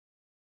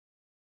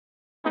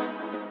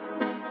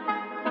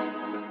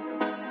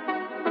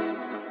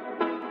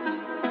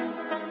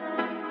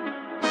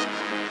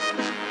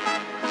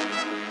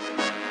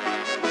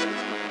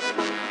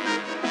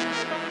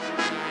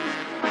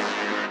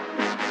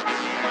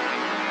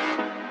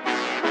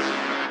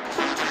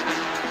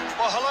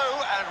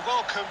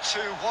welcome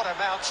to what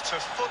amounts to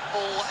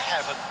football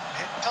heaven.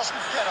 It doesn't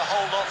get a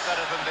whole lot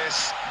better than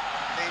this.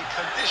 The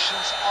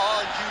conditions are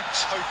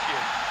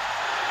utopian.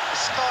 The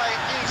sky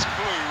is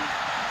blue,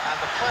 and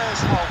the players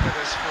are with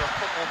us for a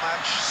football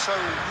match so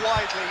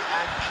widely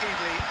and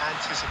keenly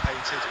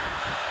anticipated.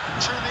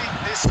 Truly,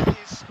 this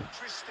is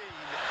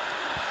pristine,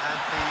 and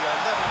the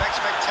level of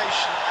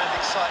expectation and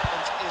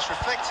excitement is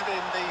reflected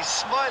in the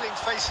smiling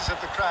faces of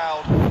the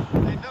crowd.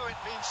 They know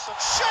it means some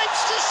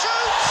shapes to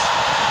shoot!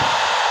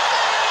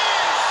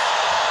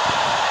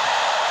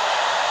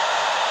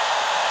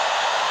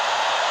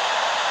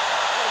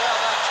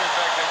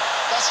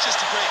 That's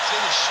just a great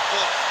finish,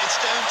 but it's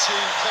down to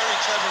very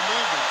clever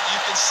movement. You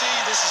can see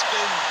this has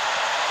been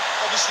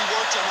obviously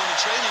worked on the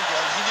training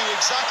ground. He knew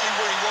exactly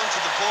where he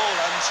wanted the ball,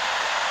 and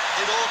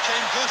it all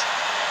came good.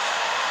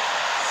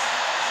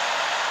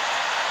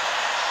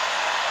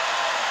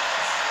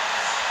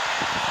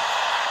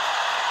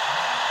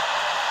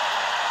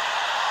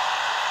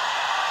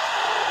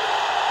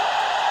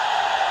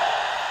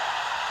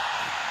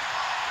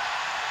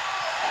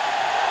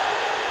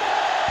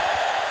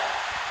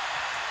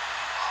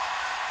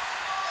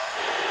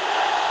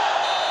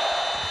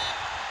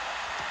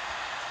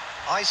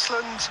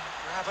 Iceland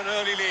have an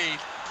early lead.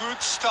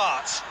 Good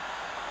start.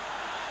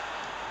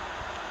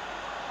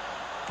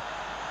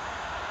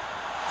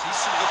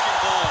 Decent looking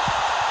ball.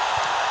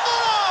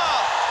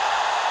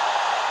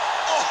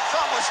 Oh,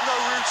 that was no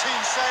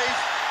routine save.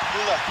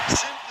 Müller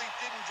simply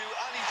didn't do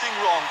anything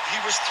wrong.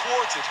 He was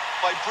thwarted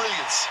by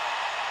brilliance.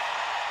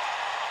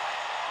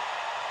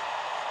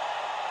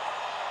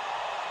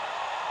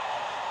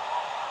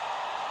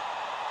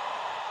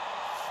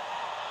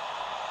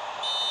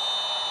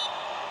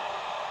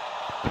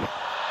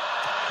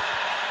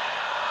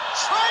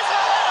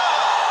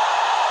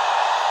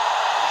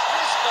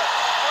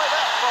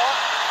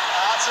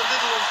 That's a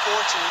little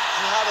unfortunate.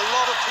 He had a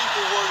lot of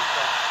people worried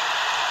then.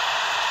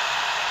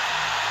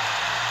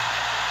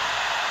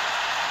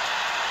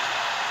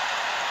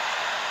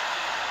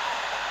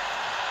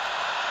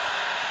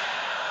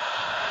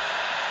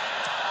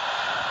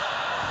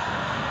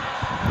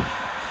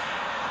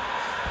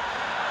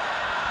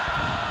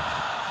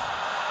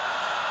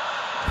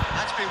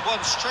 That's been won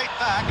straight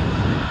back.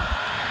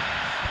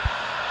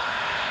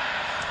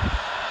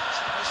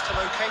 Tries to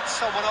locate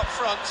someone up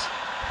front.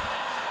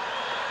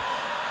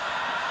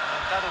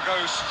 That'll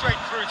go straight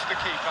through to the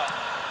keeper.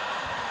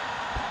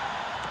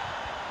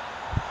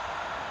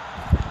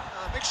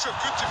 A mixture of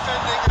good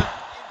defending and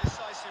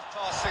indecisive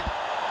passing.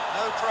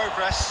 No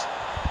progress.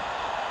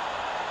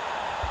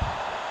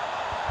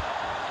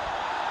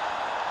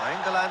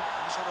 England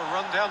sort of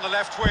run down the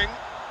left wing.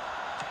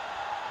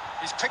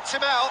 He's picked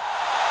him out.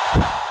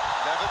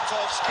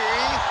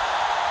 Lewandowski.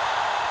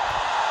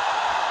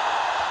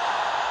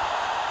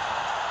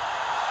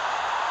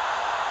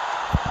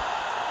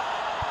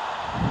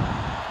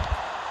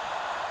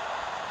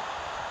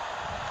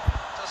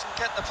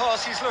 Get the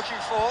pass he's looking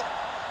for.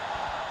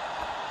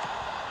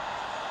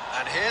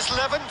 And here's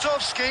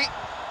Lewandowski.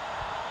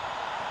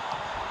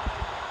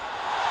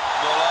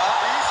 Müller.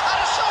 He's had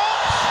a shot!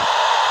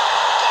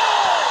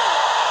 Goal!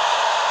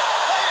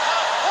 They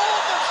have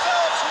pulled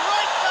themselves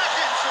right back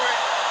into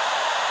it.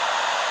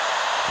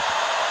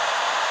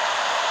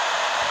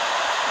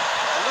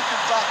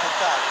 Looking back at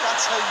that,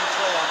 that's how you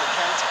play on the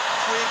counter.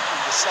 Quick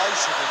and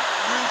decisive and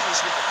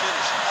ruthless with the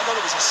finish. I thought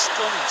it was a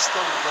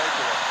stunning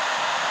breakaway.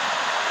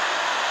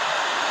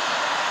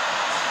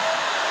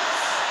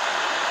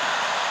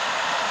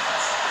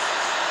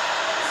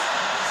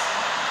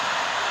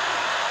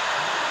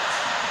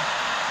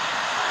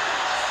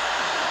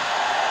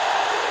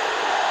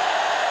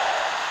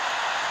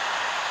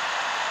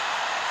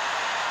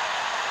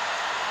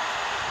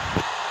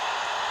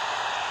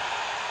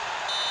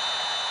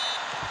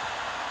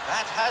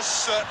 That has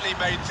certainly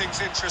made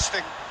things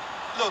interesting.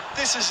 Look,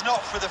 this is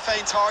not for the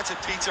faint-hearted,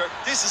 Peter.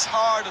 This is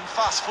hard and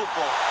fast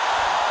football.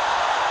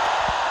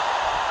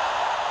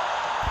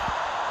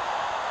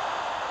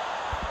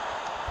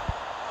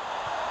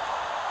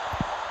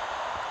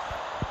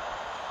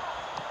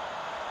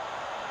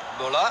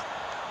 Müller.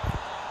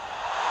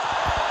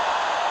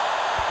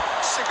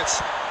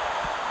 Sigurdsson.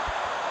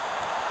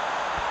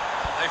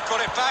 They've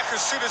got it back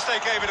as soon as they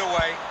gave it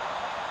away.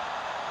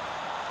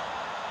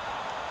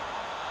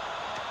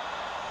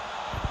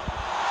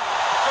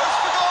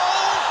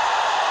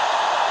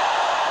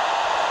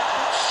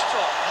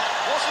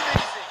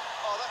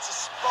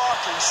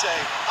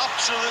 Save.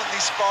 Absolutely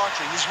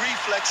sparkling. His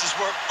reflexes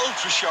were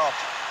ultra sharp.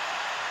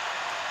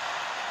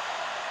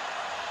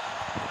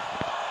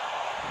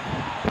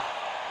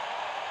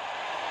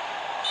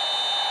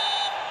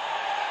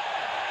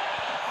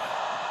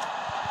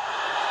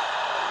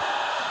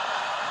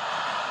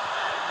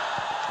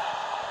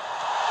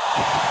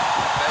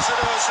 Mesut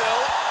Ozil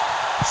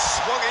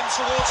swung in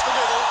towards the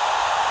middle.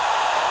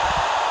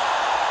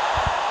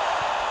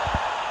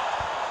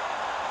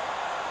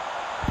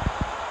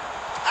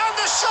 And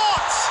the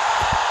shot!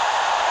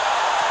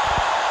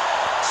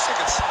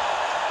 Sigurdsson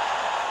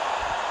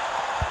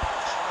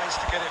tries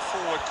to get it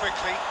forward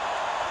quickly.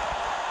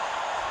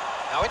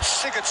 Now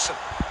it's Sigurdsson.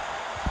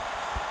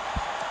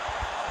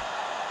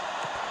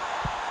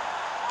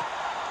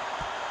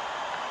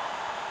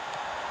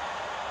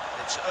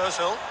 It's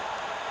Ozil.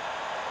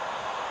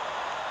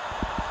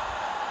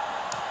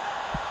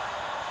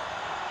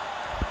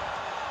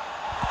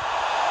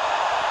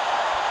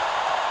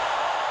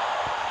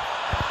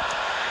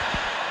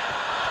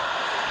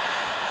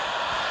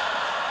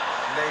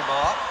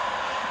 Neymar.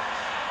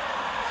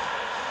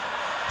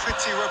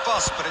 Pretty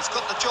robust, but it's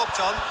got the job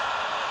done.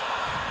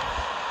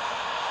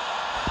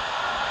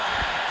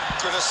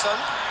 Gunnarsson.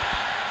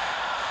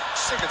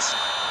 Sigurdsson.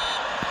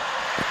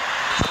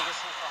 Here's the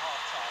whistle for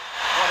half-time.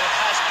 Well, it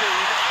has been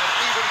an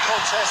even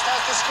contest,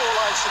 as the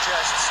scoreline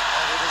suggests,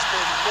 and it has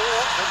been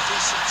more than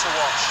decent to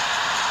watch.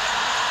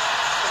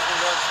 What have we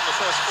learned from the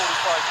first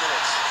 45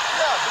 minutes?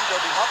 Yeah, I think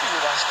they'll be happy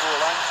with that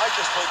scoreline. I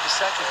just hope the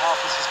second half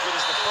is as good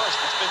as the first.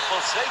 It's been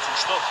pulsating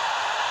stuff.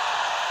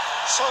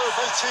 So,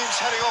 both teams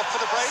heading off for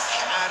the break.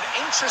 An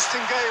interesting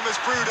game has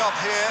brewed up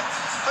here,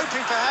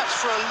 hoping perhaps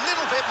for a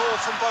little bit more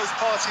from both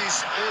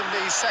parties in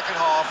the second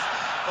half,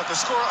 but the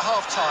score at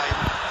half-time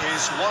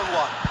is 1-1.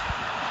 We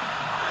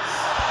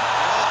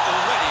are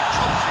already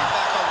promptly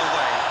back on the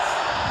way.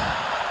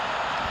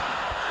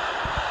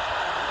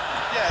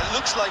 Yeah, it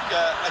looks like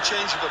a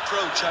change of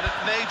approach, and it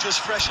may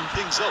just freshen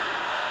things up.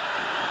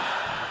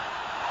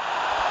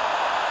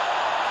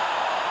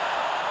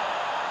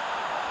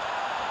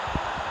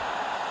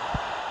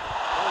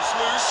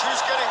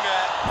 Who's getting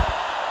there?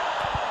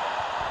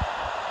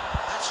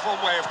 That's one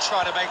way of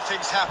trying to make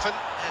things happen.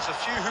 There's a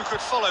few who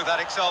could follow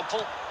that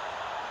example.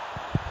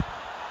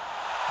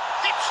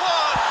 Hits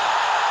one!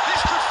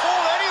 This could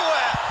fall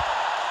anywhere!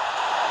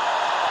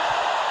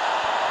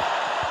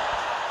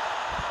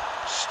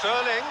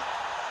 Sterling.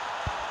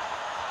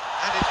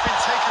 And it's been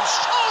taken...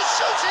 Oh,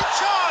 shooting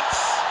chance!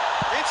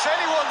 It's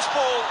anyone's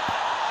ball.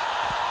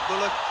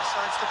 Bullock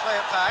decides to play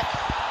it back.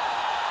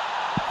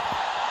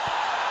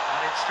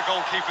 It's the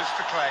goalkeepers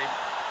to claim.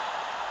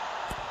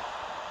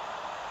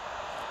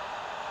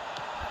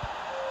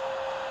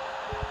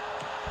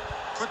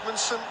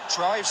 Goodmanson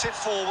drives it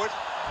forward.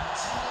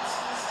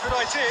 Good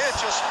idea,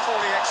 just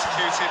poorly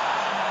executed.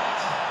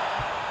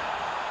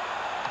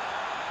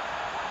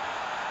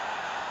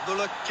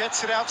 Bullock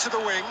gets it out to the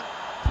wing.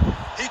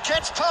 He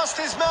gets past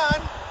his man.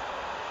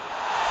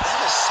 That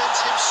has sent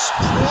him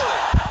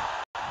sprawling.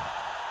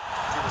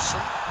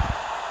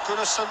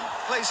 Gunnarsson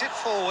plays it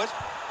forward.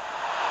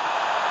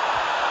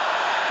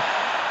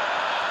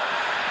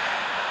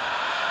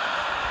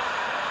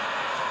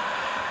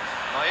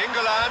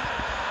 England,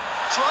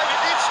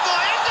 driving it,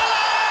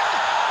 England!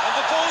 And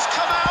the ball's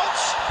come out.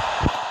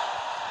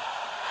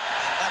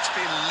 And that's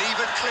been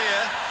levered clear.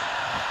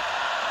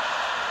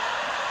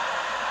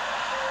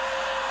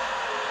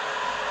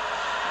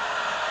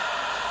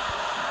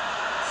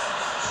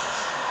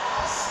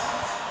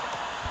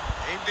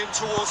 Aimed in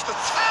towards the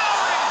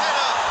towering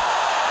header.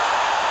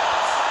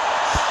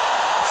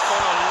 It's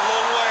gone a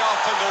long way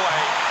up and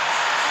away.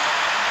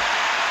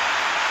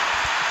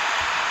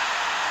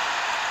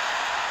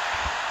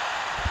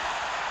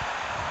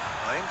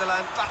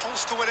 England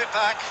battles to win it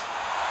back.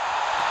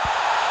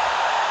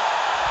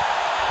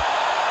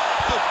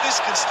 Look, this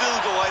can still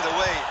go either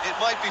way. It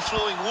might be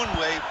flowing one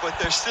way, but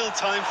there's still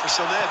time for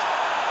some ebb.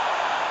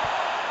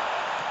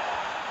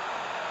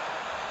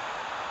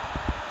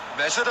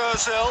 Mesut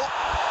Ozil.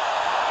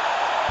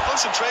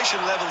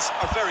 Concentration levels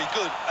are very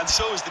good, and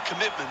so is the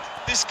commitment.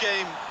 This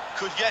game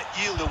could yet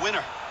yield a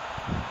winner.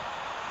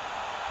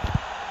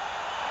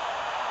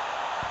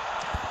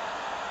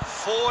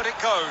 Forward it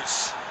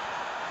goes.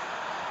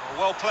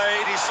 Well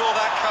played, he saw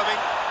that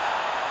coming.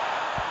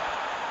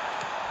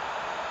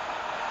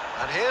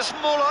 And here's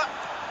Muller.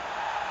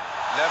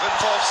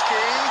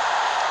 Lewandowski.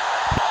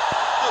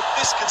 Look,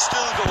 this can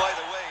still go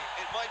either way.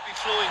 It might be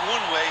flowing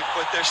one way,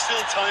 but there's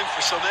still time for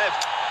some ebb.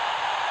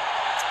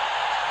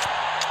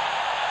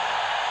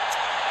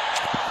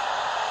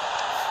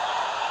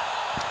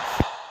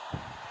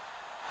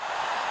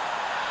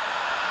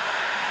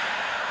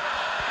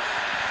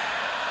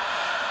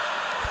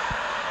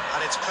 And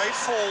it's played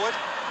forward.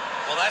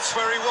 Well, that's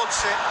where he wants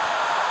it.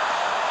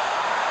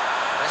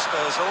 There's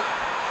Ozil.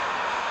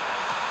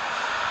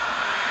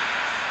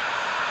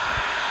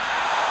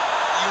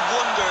 You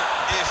wonder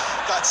if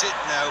that's it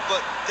now, but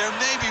there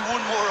may be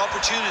one more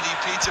opportunity,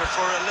 Peter,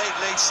 for a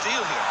late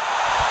steal here.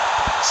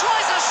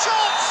 Tries a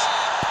shot!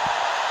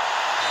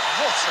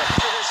 What a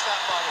finish that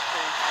might have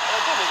been. Well,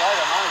 I don't think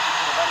either manager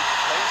could have any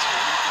complaints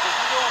really, because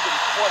nobody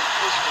quite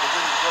pushed for the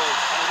winning goal,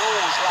 and it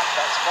always lacked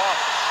that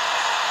spark.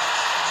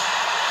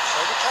 So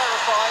to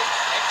clarify,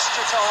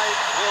 extra time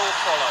will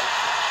follow.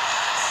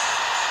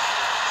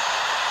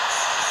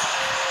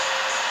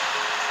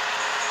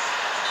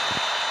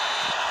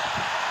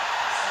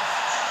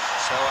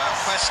 So our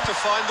quest to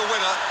find the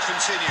winner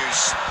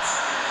continues.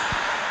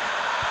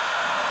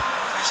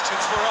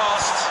 Questions were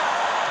asked,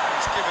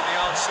 he's given the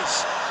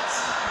answers.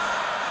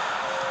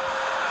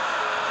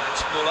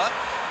 It's Muller.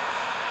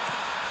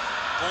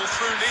 Ball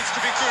through needs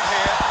to be good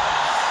here.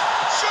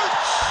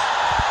 Shoots!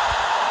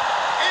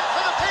 In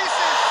for the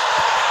pieces!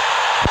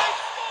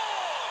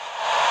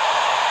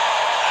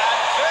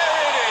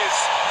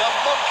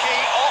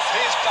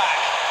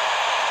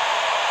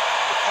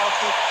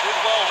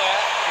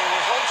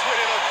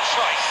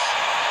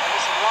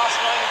 last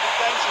line of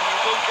defence and you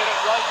don't get it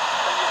right,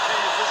 then you pay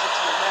a visit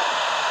to your net.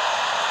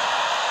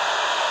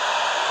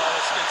 Well,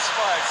 it's an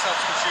inspired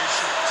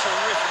substitution.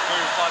 Terrific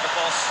move by the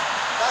boss.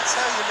 That's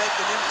how you make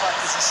an impact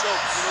as a sub.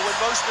 You know, when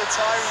most are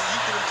tiring, you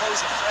can impose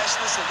a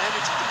freshness and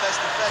energy to best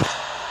effect.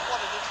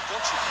 What an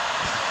introduction.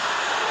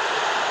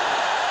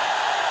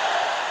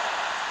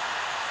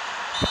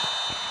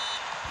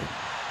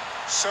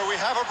 So we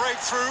have a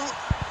breakthrough.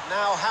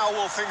 Now how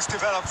will things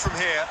develop from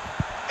here?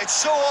 It's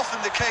so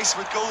often the case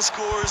with goal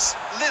scorers,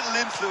 little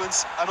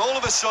influence, and all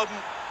of a sudden,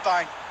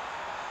 bang.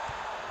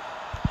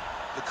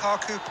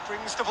 Lukaku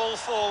brings the ball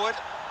forward.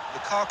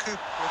 Lukaku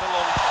with a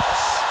long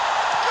cross.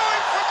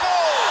 Going for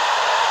goal!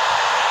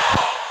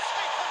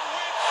 Taken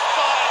with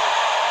style.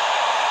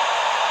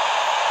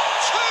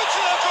 Two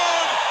to the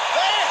good.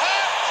 They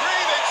have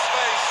breathing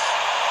space.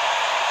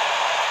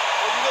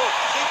 Well, you know,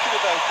 thinking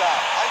about that,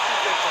 I think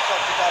they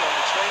perfected that on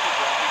the training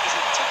ground because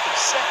it took them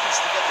seconds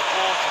to get the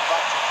ball from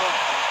back to front.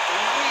 They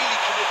really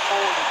commit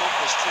forward in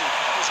numbers too.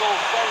 It was all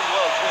very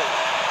well drilled.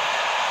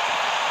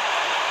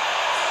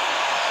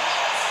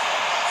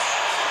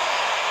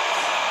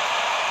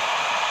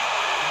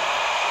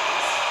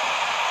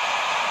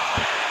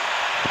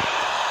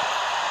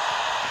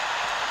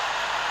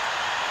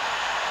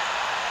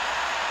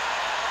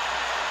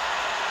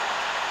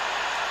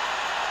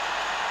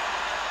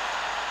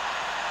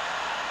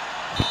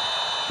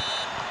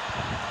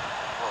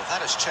 Well, that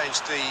has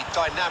changed the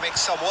dynamic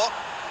somewhat.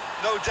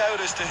 No doubt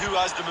as to who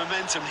has the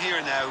momentum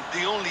here now.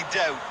 The only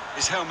doubt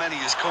is how many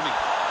is coming.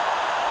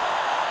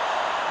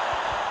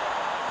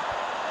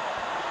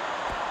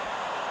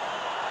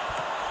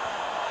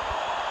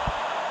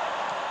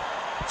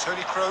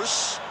 Toni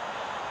Kroos.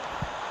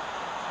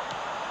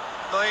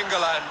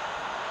 Nainggolan.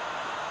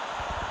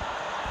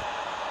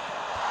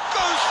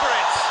 Goes for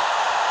it!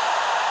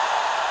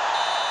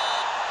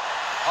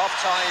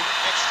 Half-time,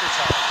 extra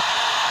time.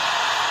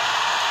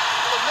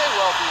 Well, it may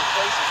well be a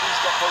case that he's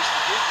got most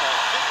to give now.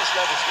 Fitness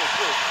level's still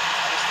good,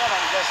 and it's not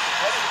any less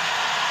competitive.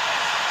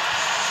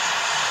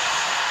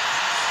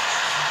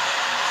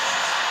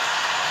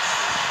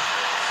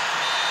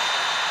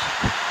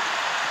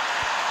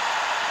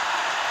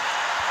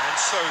 And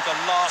so the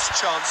last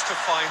chance to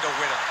find a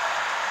winner.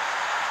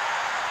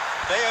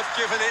 They have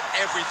given it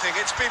everything.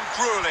 It's been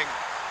grueling.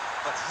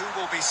 But who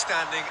will be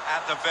standing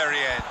at the very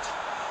end?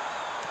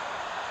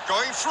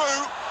 Going through.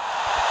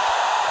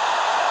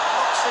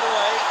 Knocks it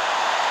away.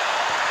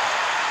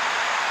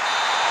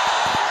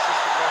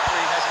 Assistant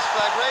referee has his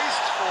flag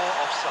raised for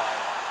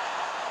offside.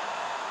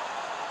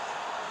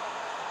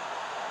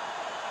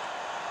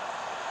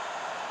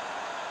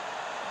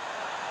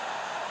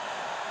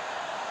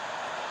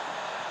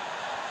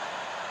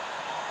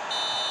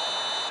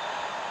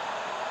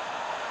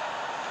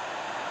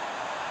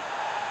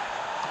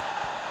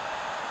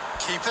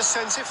 Keeper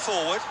sends it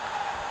forward.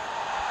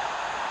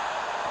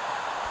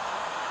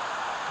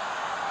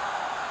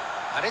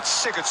 And it's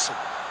Sigurdsson.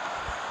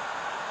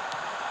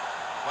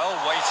 Well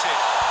weighted.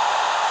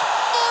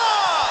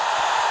 Ah!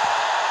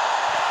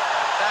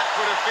 And that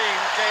would have been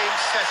game,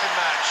 set and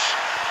match.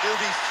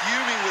 He'll be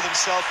fuming with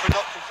himself for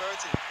not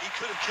converting. He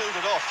could have killed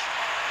it off.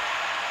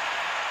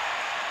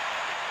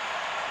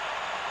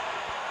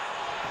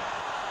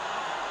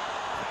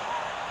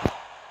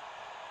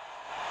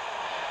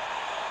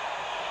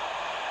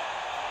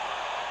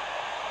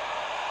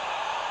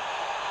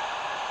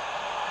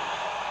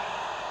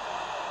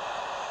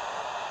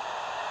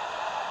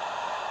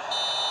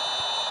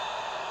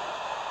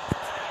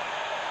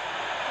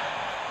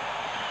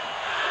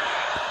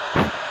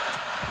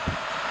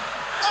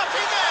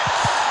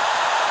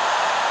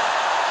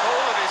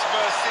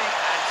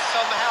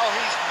 Somehow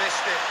he's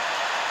missed it.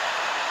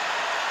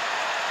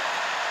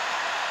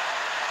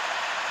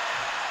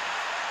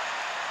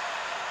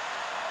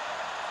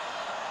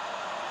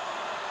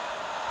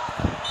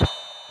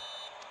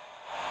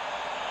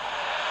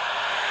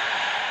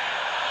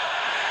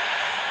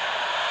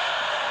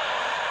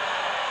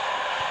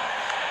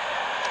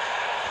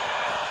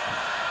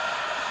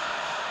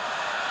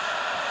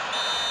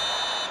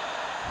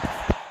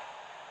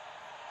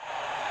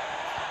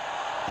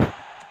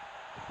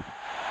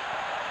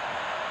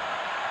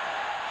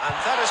 And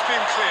that has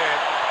been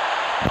cleared.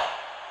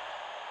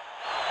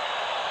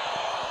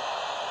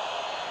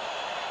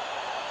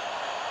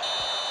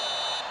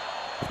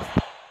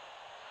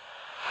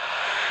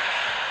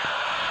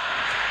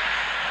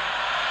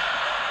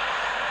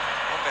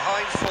 On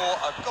behind for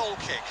a goal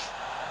kick.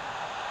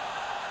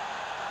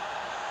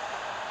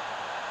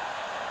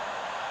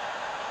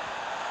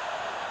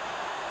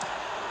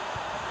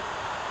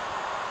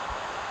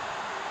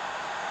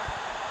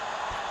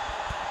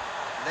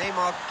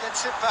 Neymar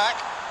gets it back.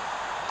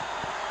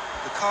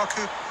 Lukaku,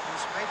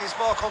 who's made his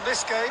mark on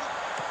this game.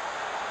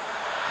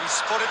 He's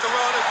spotted the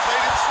run and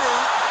played it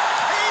through.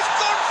 He's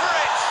gone for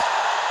it!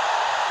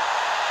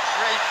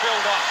 Great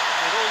build-up.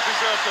 It all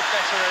deserved a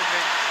better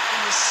ending. He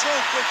was so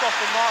quick off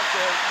the mark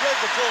there, read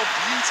the ball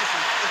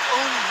beautifully. If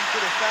only he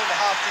could have found a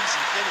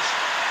half-decent finish.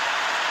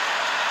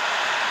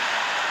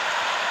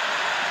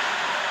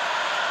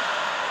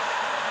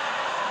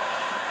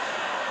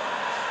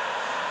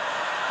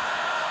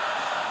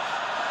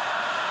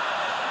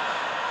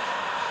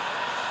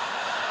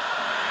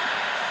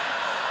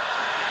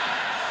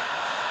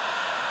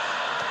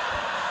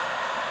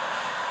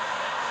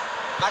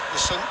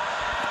 Magnussen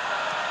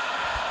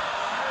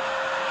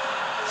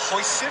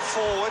hoists it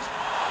forward.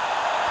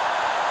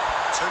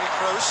 Toni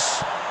Kroos.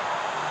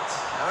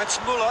 Now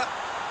it's Müller.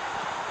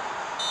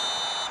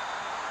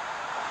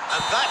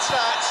 And that's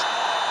that.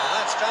 Well,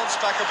 that's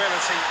bounce-back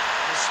ability.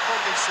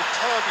 Responding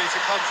superbly to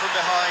come from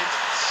behind,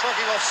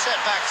 shrugging off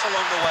setbacks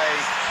along the way,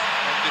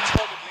 and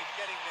determinedly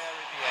getting there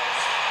in the end.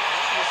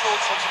 Your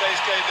thoughts on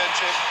today's game then,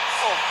 Tim?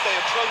 Oh, they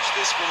approached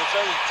this with a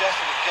very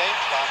definite game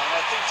plan, and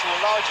I think to a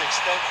large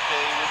extent they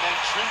remain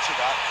true to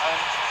that, and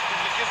you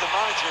can give the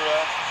manager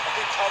a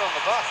big pat on the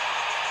back.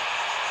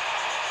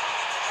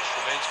 It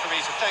remains for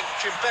me to thank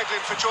Jim Beglin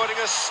for joining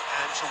us,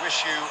 and to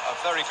wish you a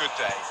very good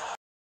day.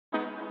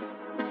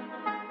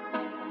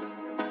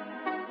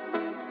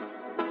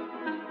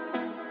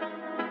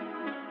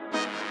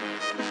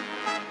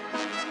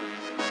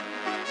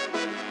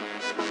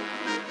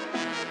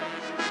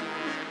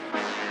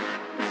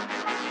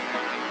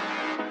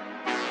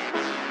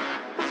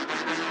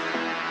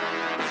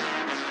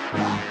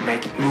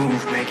 Make it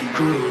move, make it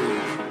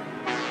groove.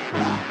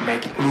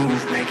 Make it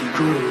move, make it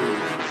groove.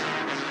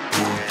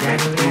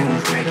 Make it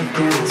move, make it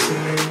groove.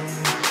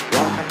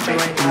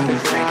 Make it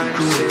move, make it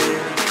groove.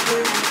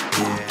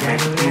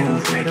 Make it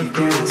move, make it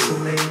groove.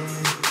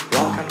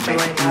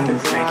 Make it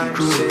move, make it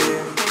groove.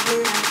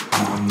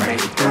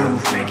 Make it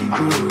move, make it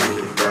groove.